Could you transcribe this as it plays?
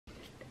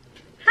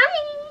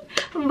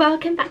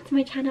Welcome back to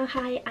my channel.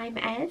 Hi, I'm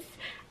Ez,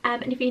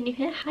 and if you're new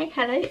here, hi,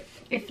 hello.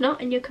 If not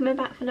and you're coming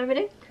back for another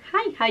video,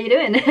 hi, how you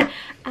doing?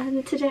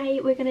 And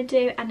today we're going to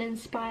do an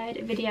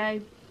inspired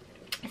video.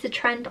 It's a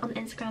trend on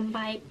Instagram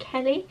by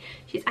Kelly.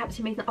 She's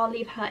absolutely amazing. I'll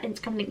leave her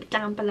Instagram link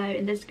down below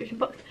in the description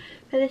box.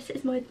 But this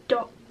is my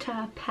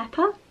Dr.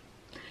 Pepper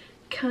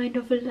kind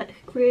of a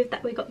groove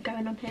that we got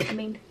going on here. I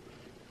mean,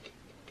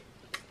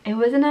 it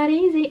wasn't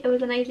easy,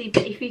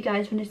 but if you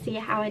guys want to see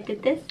how I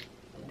did this,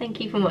 thank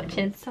you for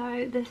watching.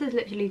 So this is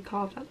literally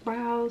carved up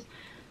brows.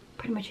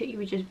 Pretty much you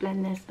would just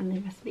blend this and the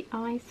rest of the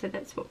eyes. So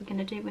that's what we're going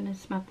to do. We're going to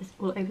smab this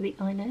all over the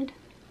eyelid.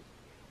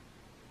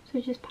 So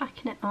we're just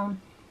packing it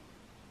on.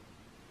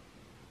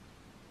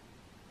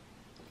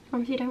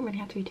 Obviously you don't really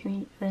have to be too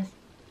neat for this.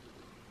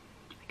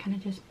 I kind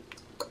of just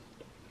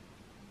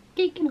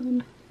geeking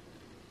on.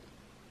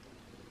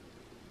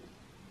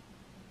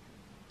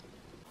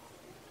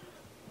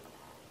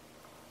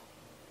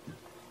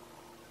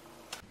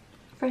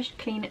 Fresh,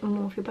 clean and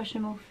Morphe brush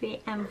and Morphe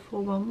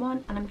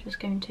M411, and I'm just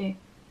going to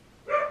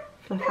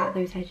fluff out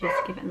those edges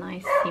to give it a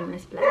nice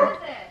seamless blend.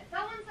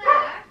 Someone's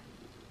there.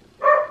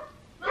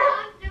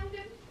 Mom,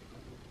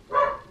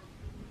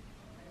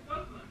 no.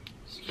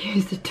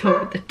 Excuse the dog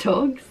with the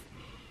dogs.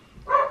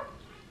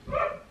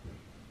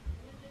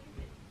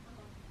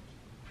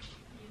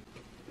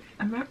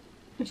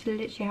 Which is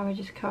literally how I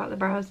just cut out the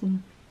brows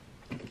and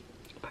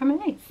put my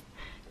legs.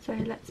 So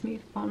let's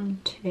move on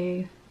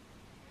to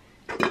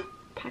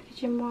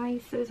packaging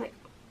wise. So there's like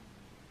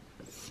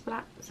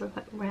splats of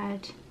like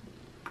red,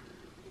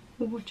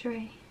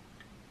 watery.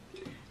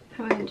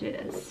 How am I going to do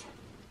this?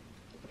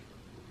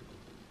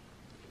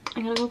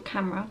 I'm going to go off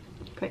camera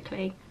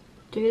quickly,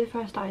 do the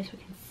first eye so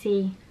we can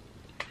see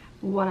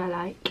what I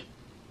like,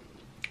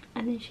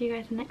 and then show you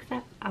guys the next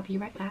step. I'll be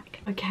right back.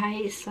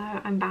 Okay, so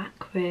I'm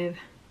back with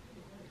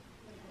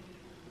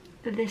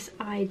this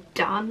eye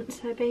done.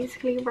 So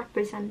basically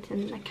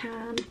representing the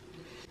can.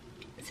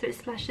 So it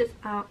splashes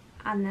out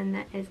and then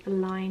there is a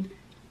line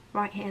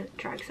right here that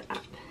drags it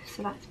up.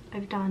 So that's what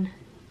I've done.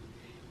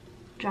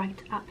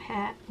 Dragged up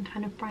here and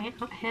kind of bring it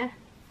out here.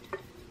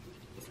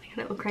 It's like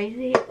a little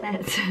crazy.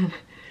 Let's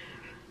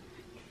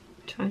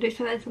try and do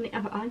some of this on the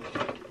other eye.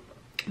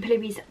 I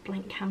believe these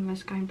blank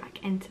canvas going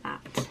back into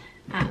that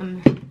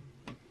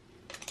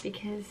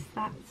because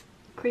that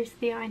crease of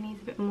the eye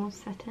needs a bit more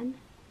setting.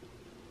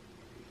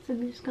 So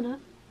I'm just gonna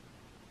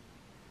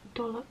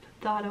dollop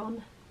that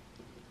on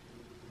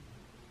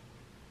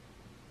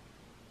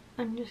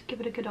and just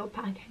give it a good old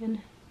pack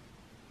in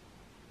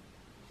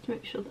to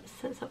make sure that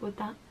sets up with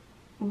that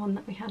one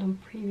that we had on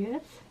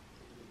previous.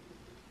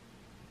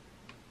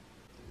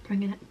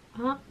 Bringing it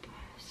up,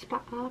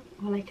 splat up,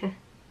 or like a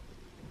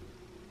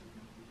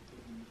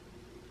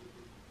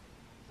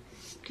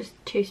just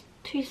two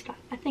splat.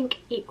 I think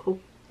equal,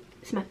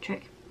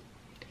 symmetric.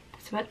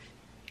 That's what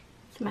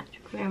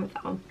symmetric. We're going with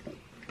that one.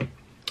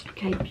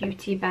 Okay,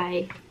 Beauty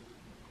Bay,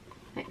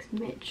 next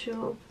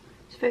Mitchell.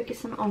 Just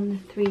focusing on the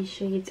three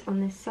shades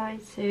on this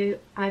side. So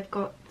I've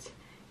got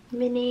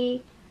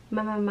Mini,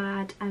 Mama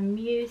Mad and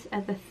Muse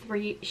are the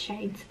three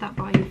shades that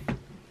I've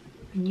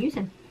been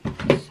using.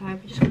 So we're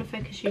just going to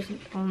focus using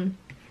on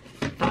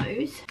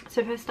those.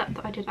 So first up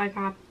that I did, I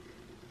grabbed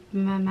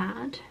Mama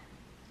Mad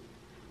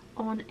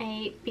on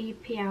a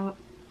BPL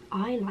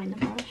eyeliner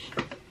brush,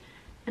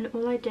 and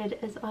all I did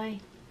is I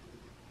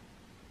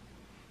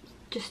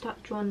just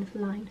start drawing this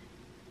line.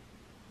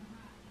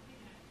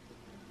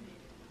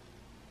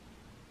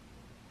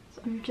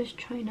 So I'm just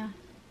trying to,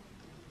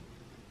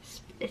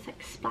 it's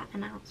like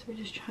splatting out, so we're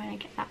just trying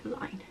to get that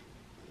line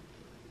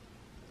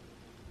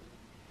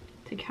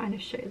to kind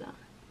of show that.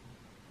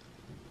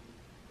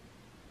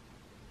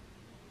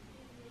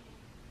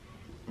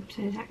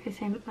 So exactly the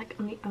same like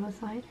on the other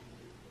side.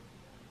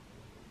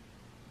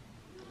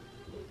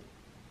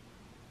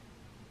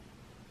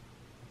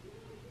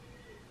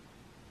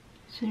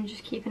 So I'm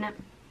just keeping it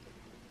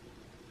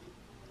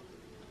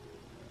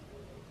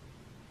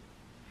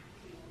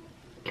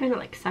kind of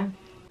like so.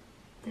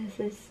 There's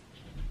this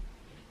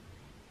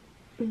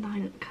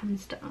line that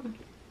comes down.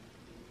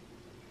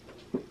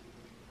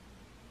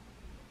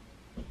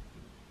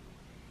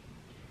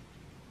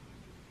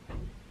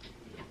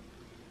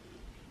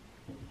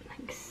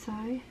 Like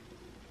so.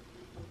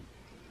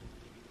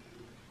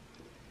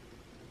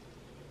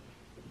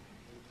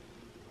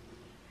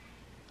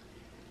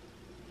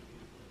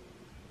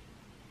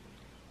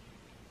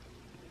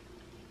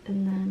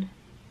 And then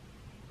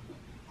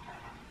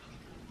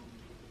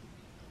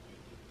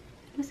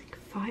there's like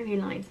fiery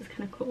lines. It's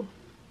kind of cool.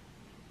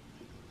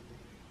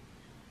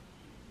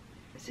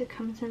 So it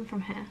comes in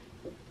from here.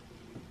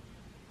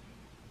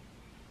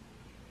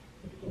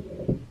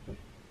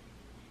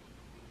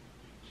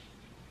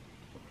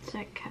 So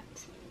it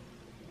cuts.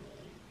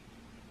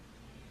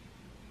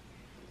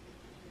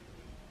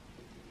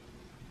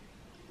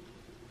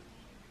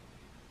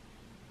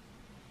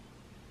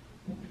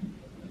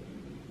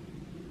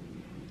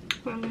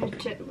 What I'm going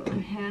to do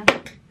on here,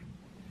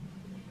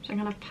 so I'm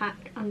going to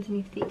pack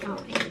underneath the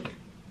eye.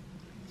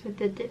 So I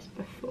did this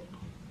before.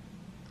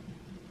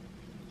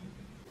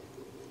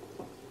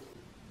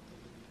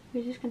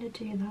 we're just going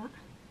to do that.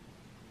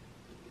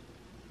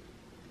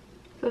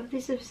 So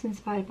this is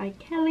inspired by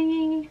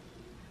Kelly.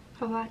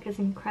 Her work is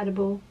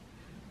incredible.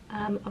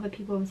 Other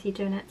people obviously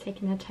doing it,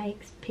 taking their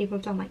takes. People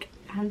have done like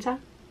Fanta.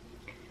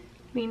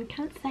 I mean, I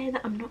can't say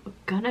that I'm not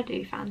gonna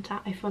do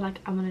Fanta. I feel like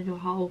I'm gonna do a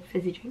whole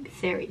fizzy drink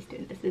series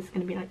doing this. This is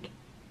gonna be like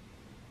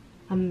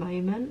a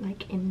moment,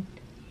 like in,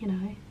 you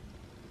know,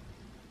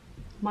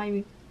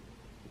 my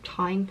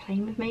time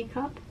playing with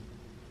makeup.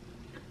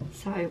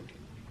 So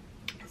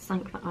it's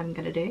something that I'm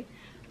gonna do.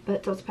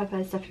 But Dr. Pepper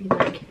is definitely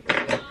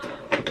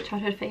like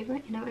childhood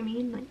favourite, you know what I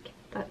mean? Like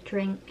that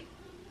drink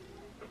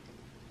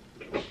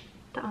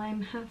that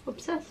I'm half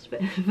obsessed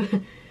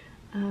with.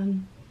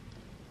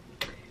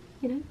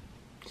 You know,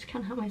 just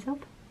can't help myself.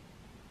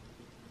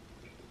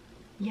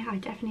 Yeah, I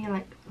definitely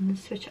like, I'm gonna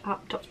switch it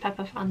up. Dr.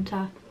 Pepper,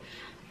 Fanta,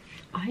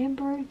 Iron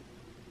Brew.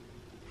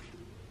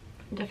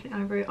 Definitely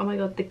Iron Brew. Oh my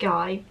god, the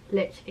guy,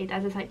 literally,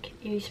 there's this like,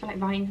 you used to like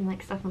vines and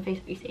like stuff on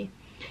Facebook, you see.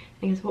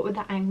 And he goes, what would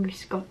that angry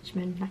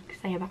Scotsman like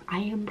say about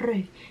Iron Brew?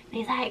 And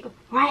he's like,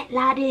 right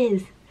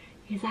laddies.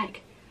 He's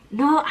like,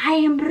 no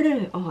Iron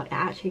Brew. Oh, it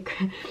actually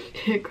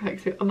it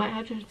cracks me. I might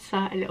have to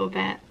insert a little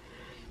bit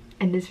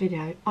in this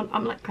video.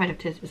 I'm like crying up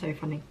tears, it was so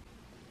funny.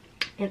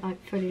 It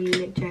like fully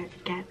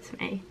legit gets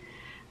me.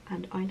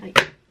 And I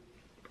like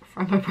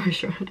throw my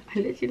brush around. I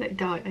literally like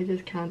die, I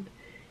just can't.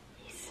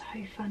 He's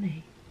so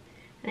funny.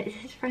 And it's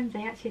his friends,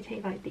 they actually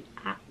take like the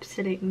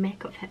absolute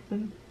mick of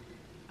him.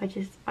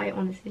 I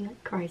honestly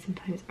like cry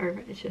sometimes over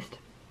it. It's just,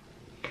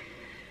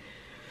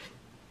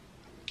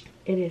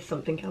 it is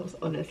something else,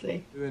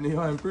 honestly. Do any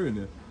Iron Brew in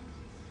there?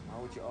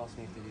 Why would you ask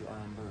me if they do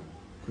Iron Brew?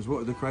 Because what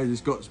would the crazy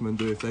Scotsman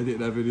do if they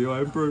didn't have any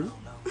Iron Brew?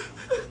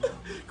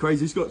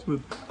 Crazy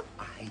Scotsman.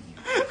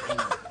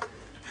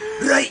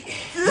 Right,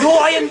 no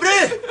Iron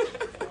Brew!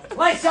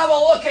 Let's have a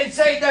look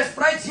inside this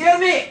fridge here,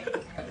 mate!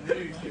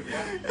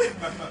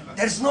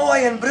 There's no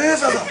Iron Brew,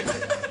 brother!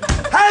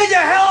 How the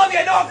hell have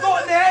you not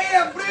got the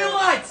Iron Brew,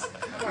 lads?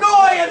 No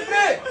Iron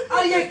Brew!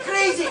 Are you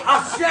crazy?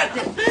 I swear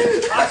to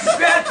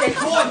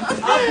God,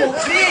 I'll go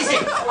crazy!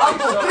 I'll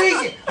go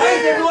crazy! How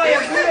do you no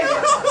Iron Brew?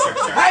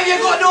 How have you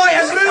got no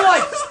Iron Brew,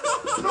 lads?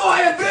 No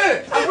Iron Brew!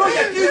 I brought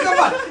your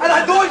cucumber and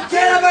I don't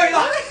care about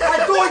that!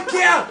 I don't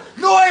care!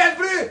 No Iron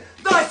Brew!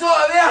 That's all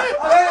I'm there!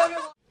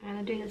 I'm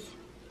gonna do this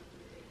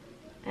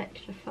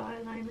extra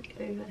fire line like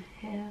over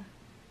here.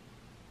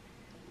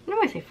 I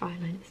know I say fire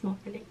line, it's not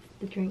really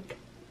the drink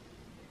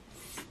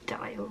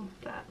style,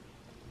 but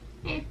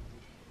eh.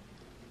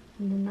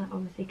 And then that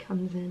obviously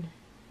comes in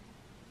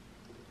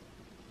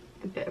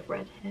a bit of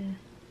red here.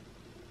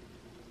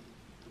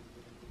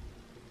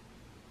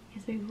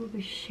 Yes, we will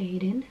be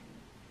shading.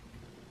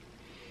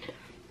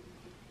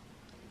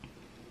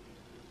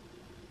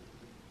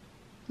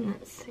 And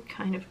that's a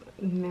kind of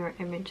mirror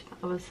image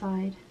the other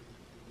side.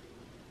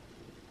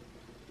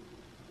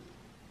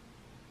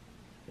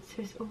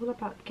 So it's all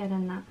about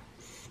getting that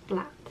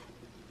splat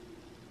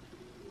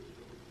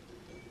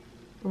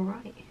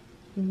right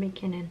and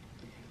making it,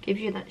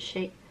 gives you that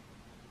shape.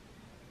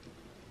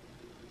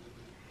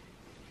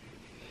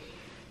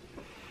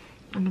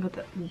 Oh my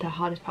god, the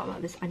hardest part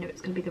about this, I know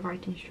it's going to be the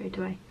writing straight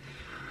away.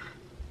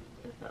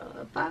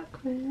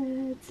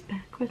 Backwards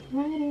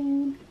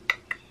writing.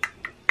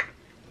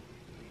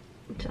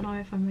 I don't know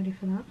if I'm ready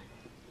for that.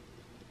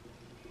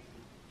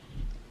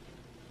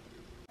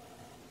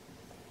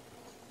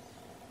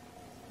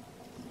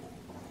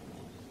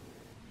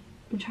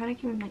 I'm trying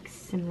to keep them like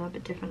similar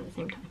but different at the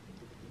same time.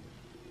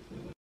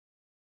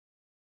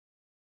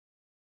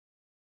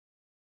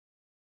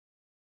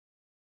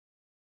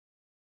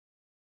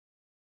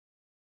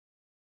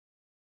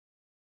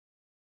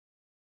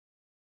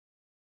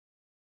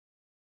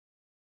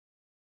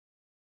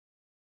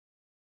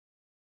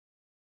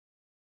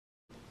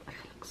 That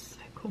looks so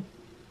cool.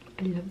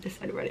 I love this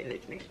side already,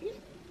 literally.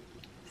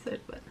 So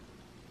good.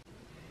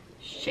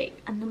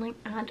 Shape, and then I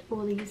add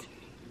all these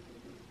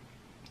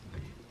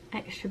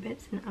extra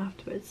bits in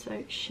afterwards.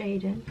 So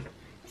shading,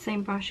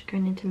 same brush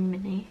going into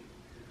mini.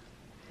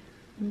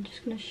 I'm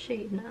just gonna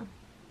shade now.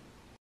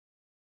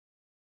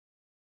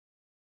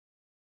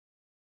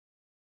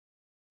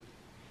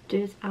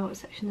 Do this outer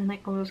section, then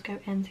like always go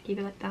in to keep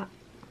it like that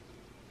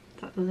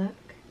look.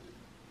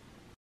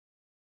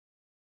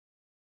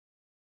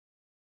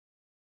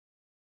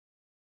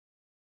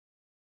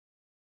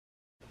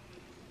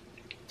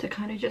 So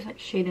kind of just like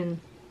shading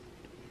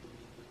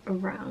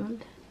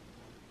around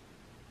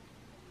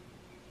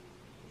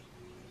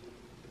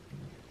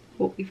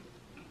what we've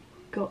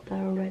got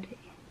there already,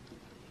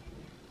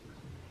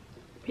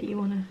 but you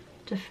want to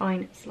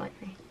define it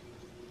slightly.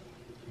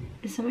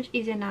 It's so much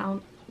easier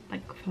now,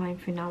 like flying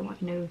through now, I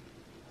know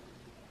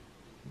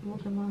what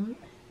I want.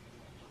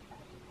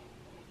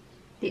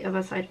 The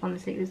other side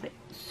honestly was like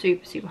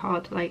super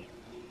hard to like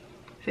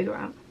figure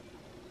out.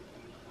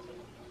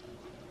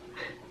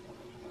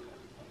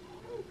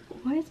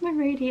 Why is my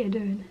radiator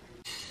doing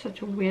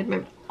such a weird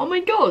moment? Oh my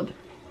god!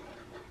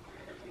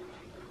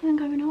 What's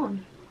going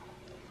on?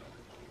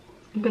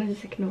 I'm gonna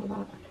just ignore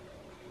that.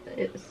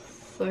 It's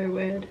so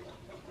weird.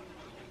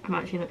 I'm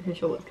actually not too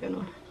sure what's going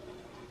on.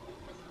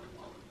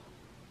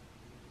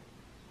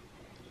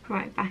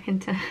 Right, back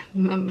into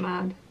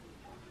mad.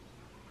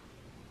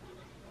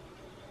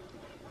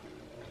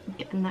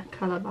 Getting that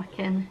colour back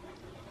in.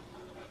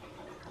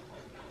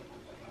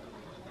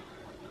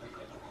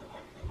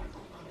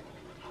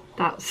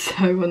 That's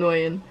so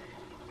annoying.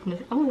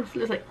 Oh, this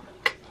looks like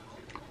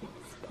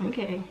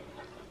spunky.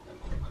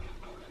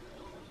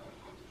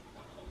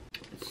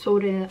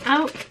 Sorted it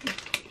out.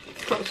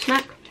 Got a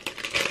snack.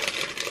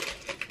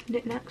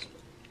 Knickknacks.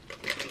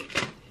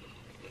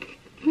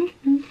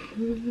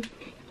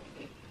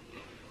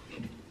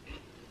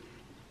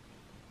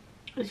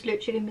 It's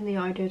literally given me the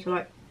idea to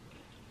like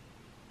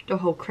do a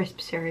whole crisp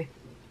series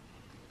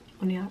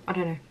on the, I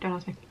don't know, don't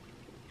ask me.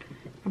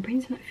 My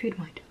brain's in that food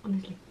mind,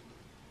 honestly.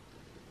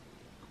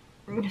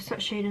 I'm gonna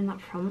start shading that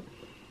front.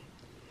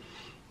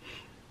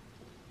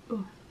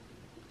 Ooh.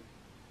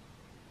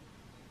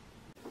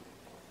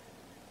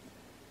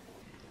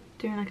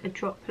 Doing like a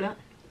droplet.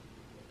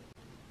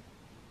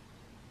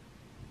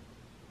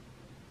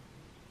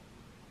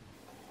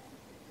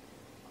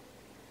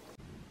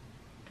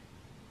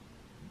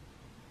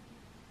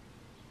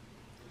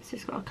 This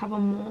has got a couple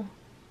more.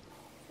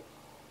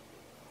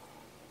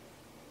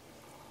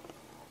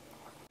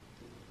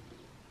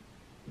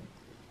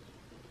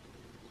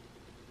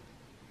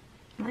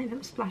 I like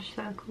them splash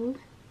circles.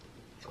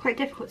 It's quite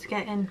difficult to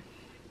get in.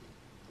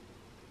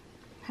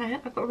 Hey,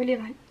 I've got really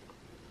like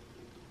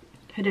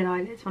hooded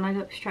eyelids when I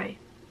look straight.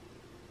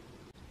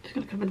 Just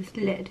gonna cover this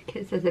lid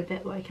because there's a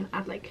bit where I can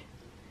add like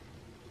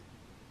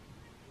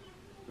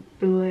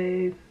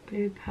blue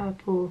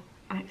purple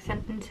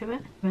accent into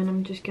it. And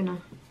I'm just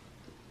gonna,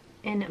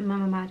 in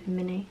Mama Mad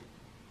Mini,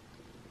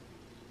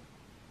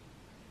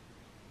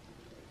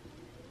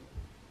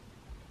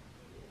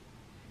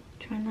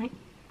 try and like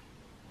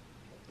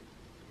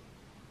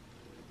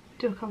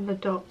do a couple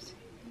of dots.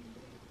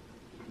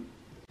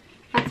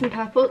 Add some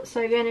purple,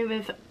 so going in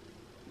with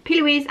P.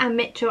 Louise and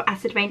Mitchell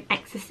Acid Rain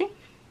Ecstasy.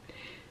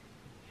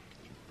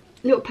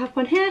 Little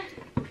purple one here.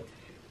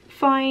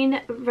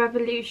 Fine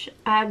Revolution,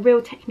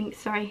 Real Technique,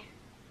 sorry,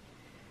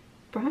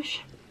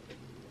 brush.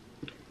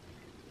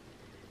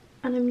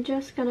 And I'm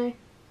just gonna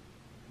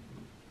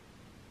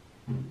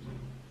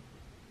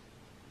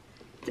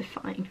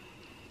define.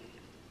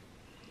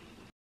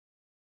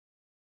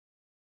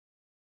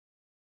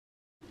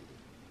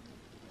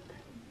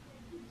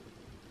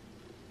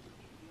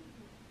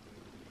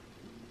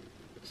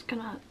 Just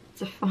gonna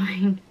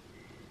define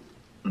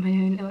my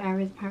own little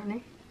areas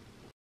apparently.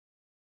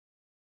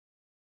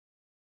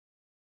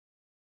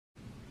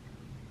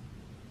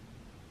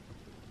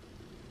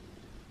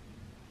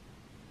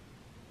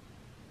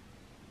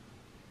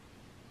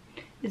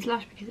 It's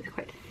lush because it's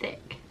quite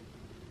thick,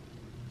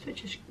 so it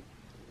just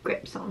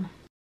grips on.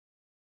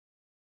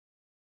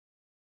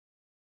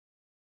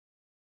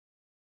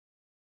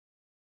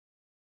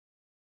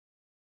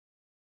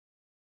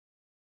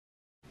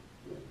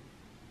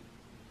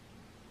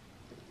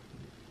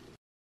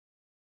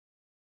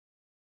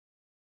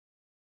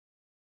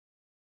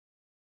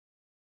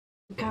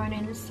 Going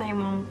in the same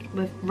one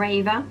with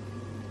Raver.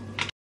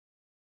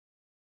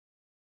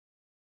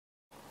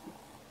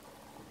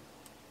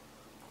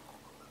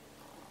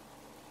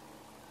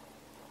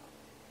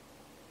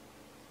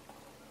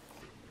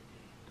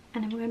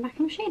 And then we're going back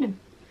and machine them.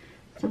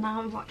 So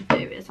now what I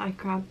do is I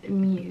grab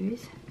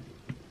Muse,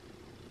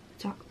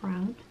 dark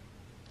brown,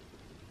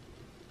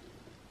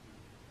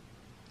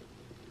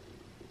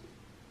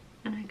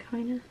 and I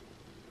kind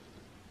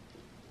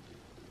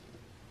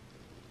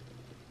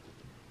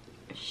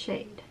of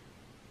shade.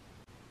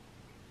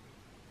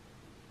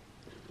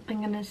 I'm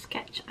going to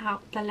sketch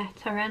out the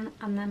letter in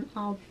and then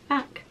I'll be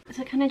back.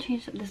 So I kind of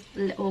changed up this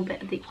little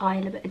bit of the eye a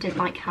little bit. I didn't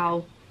like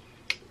how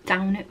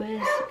down it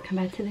was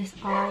compared to this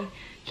eye.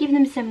 Keeping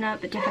them similar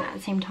but different at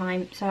the same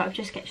time. So I've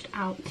just sketched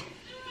out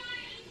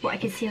what I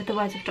can see of the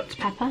words of Dr.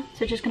 Pepper.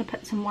 So just going to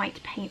put some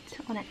white paint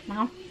on it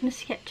now. I'm going to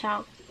sketch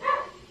out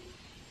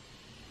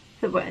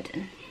the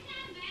wording.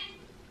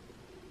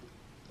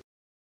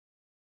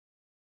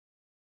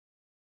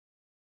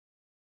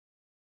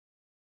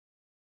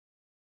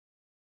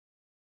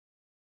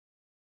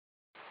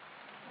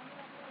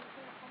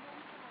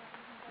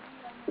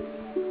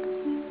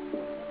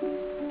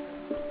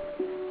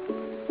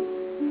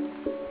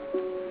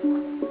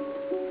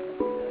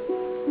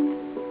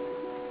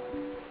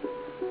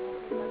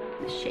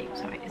 The shapes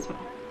of it as well.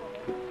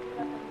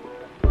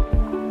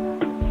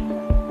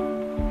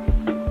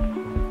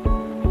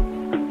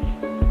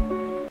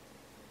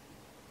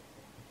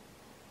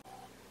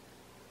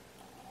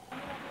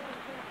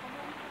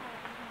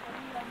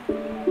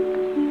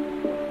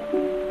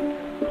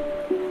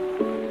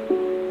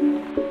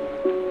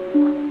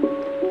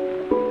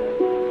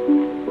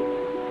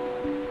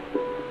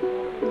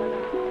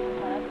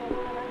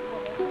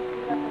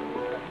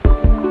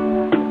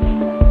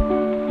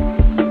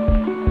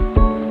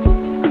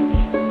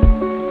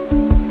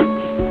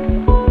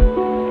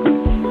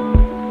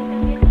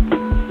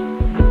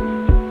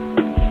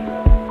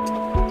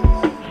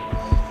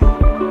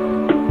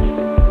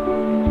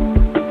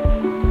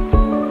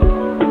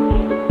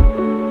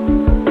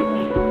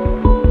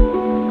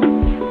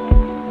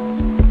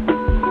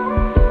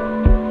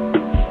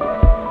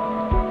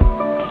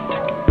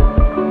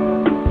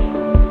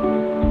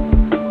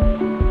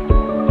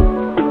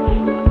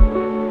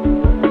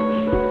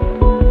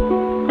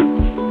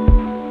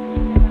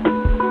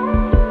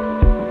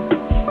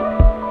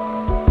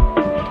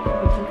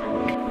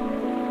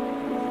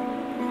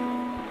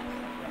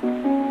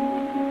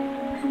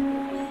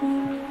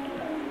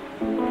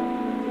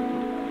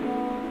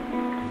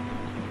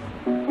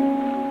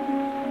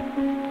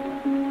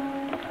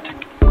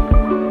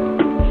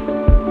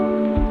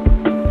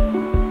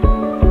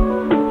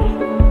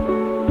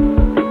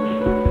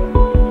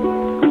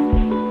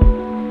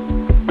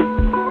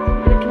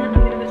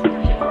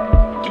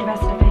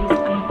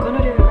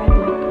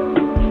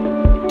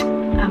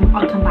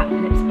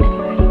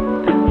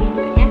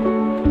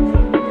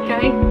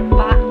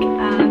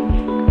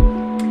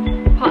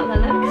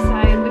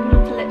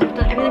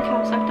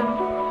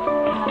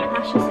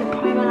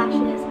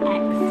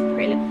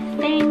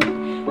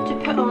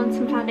 put on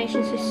some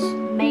foundation, so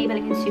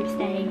Maybelline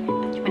Superstay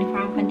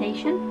 24-hour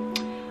foundation.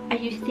 I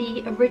used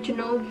the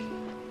original,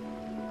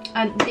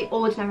 the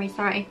Ordinary,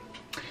 sorry.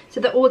 So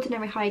the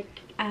Ordinary high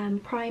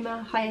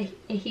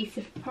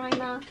adhesive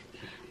primer.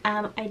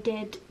 I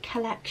did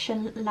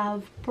Collection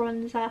Love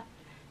bronzer.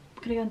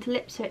 I'm gonna go into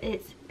lips, so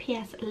it's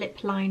PS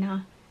lip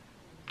liner,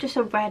 just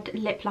a red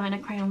lip liner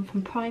crayon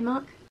from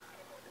Primark.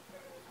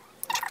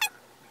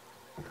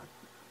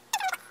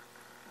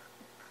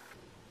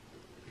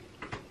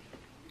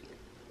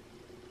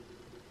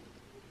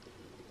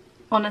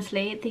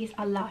 Honestly, these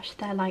are lush.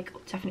 They're like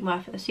definitely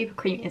worth it. They're super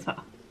creamy as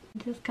well.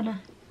 I'm just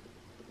gonna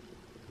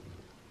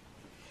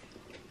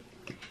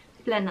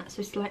blend that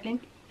so slightly.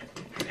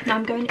 Now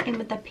I'm going in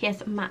with the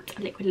PS Matte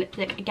Liquid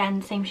Lipstick.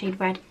 Again, same shade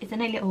red. It's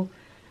in a little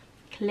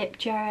lip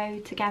duo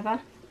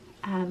together.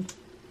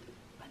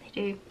 But they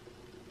do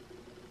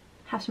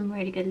have some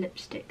really good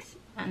lipsticks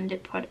and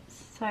lip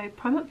products. So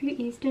Primark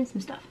Beauty is doing some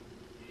stuff.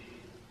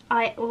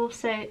 I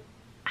also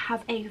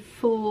have a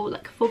full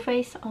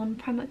face on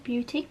Primark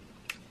Beauty.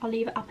 I'll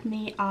leave it up in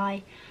the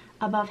eye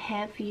above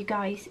here for you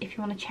guys if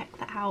you want to check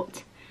that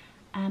out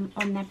on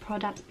their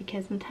products,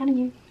 because I'm telling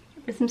you,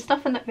 there's some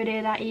stuff in that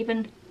video that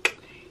even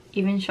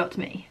shocked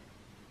me.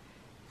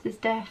 This is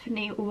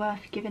definitely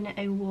worth giving it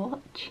a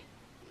watch.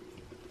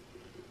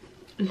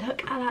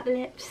 Look at that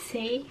lip,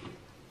 see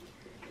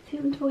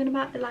what I'm talking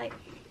about? It like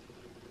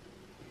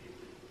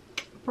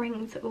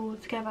brings it all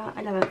together.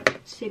 I love it,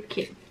 super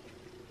cute.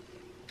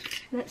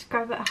 Let's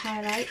grab it a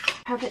highlight,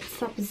 have it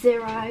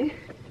Sub-Zero.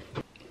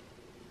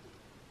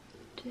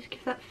 Just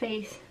give that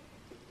face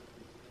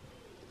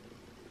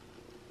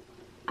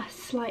a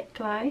slight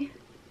glow.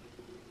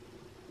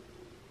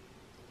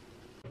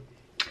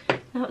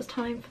 Now it's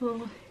time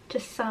for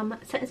just some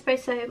setting spray,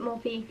 so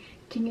Morphe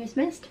Continuous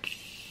Mist.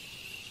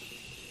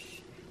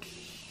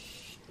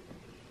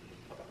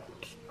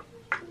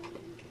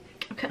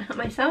 I can't help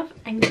myself,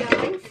 and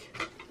guys,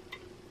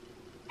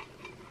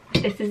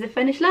 this is the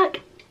finished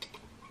look.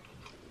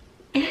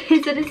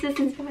 So this is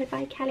inspired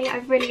by Kelly.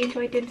 I've really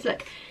enjoyed doing this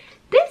look.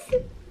 This,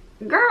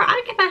 girl, I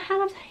don't get my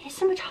hand up. It's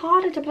so much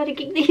harder to bloody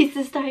keep these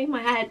to stay in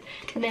my head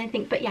than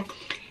anything. But yeah,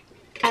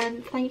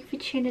 thank you for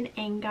tuning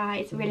in,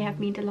 guys. It really have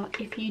meant a lot.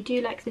 If you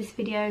do like this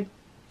video,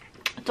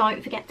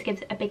 don't forget to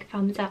give it a big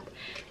thumbs up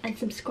and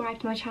subscribe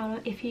to my channel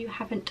if you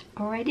haven't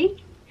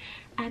already.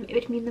 It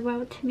would mean the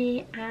world to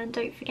me, and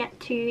don't forget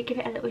to give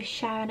it a little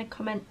share and a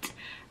comment.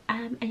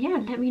 And yeah,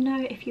 let me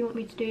know if you want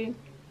me to do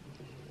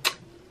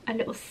a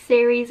little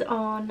series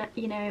on,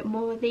 you know,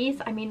 more of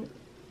these. I mean,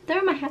 they're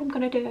in my head, I'm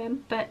gonna do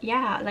them, but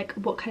yeah, like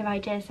what kind of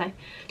ideas. So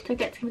don't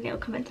forget to give me a little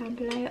comment down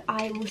below.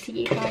 I will see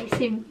you guys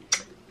soon.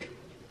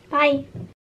 Bye.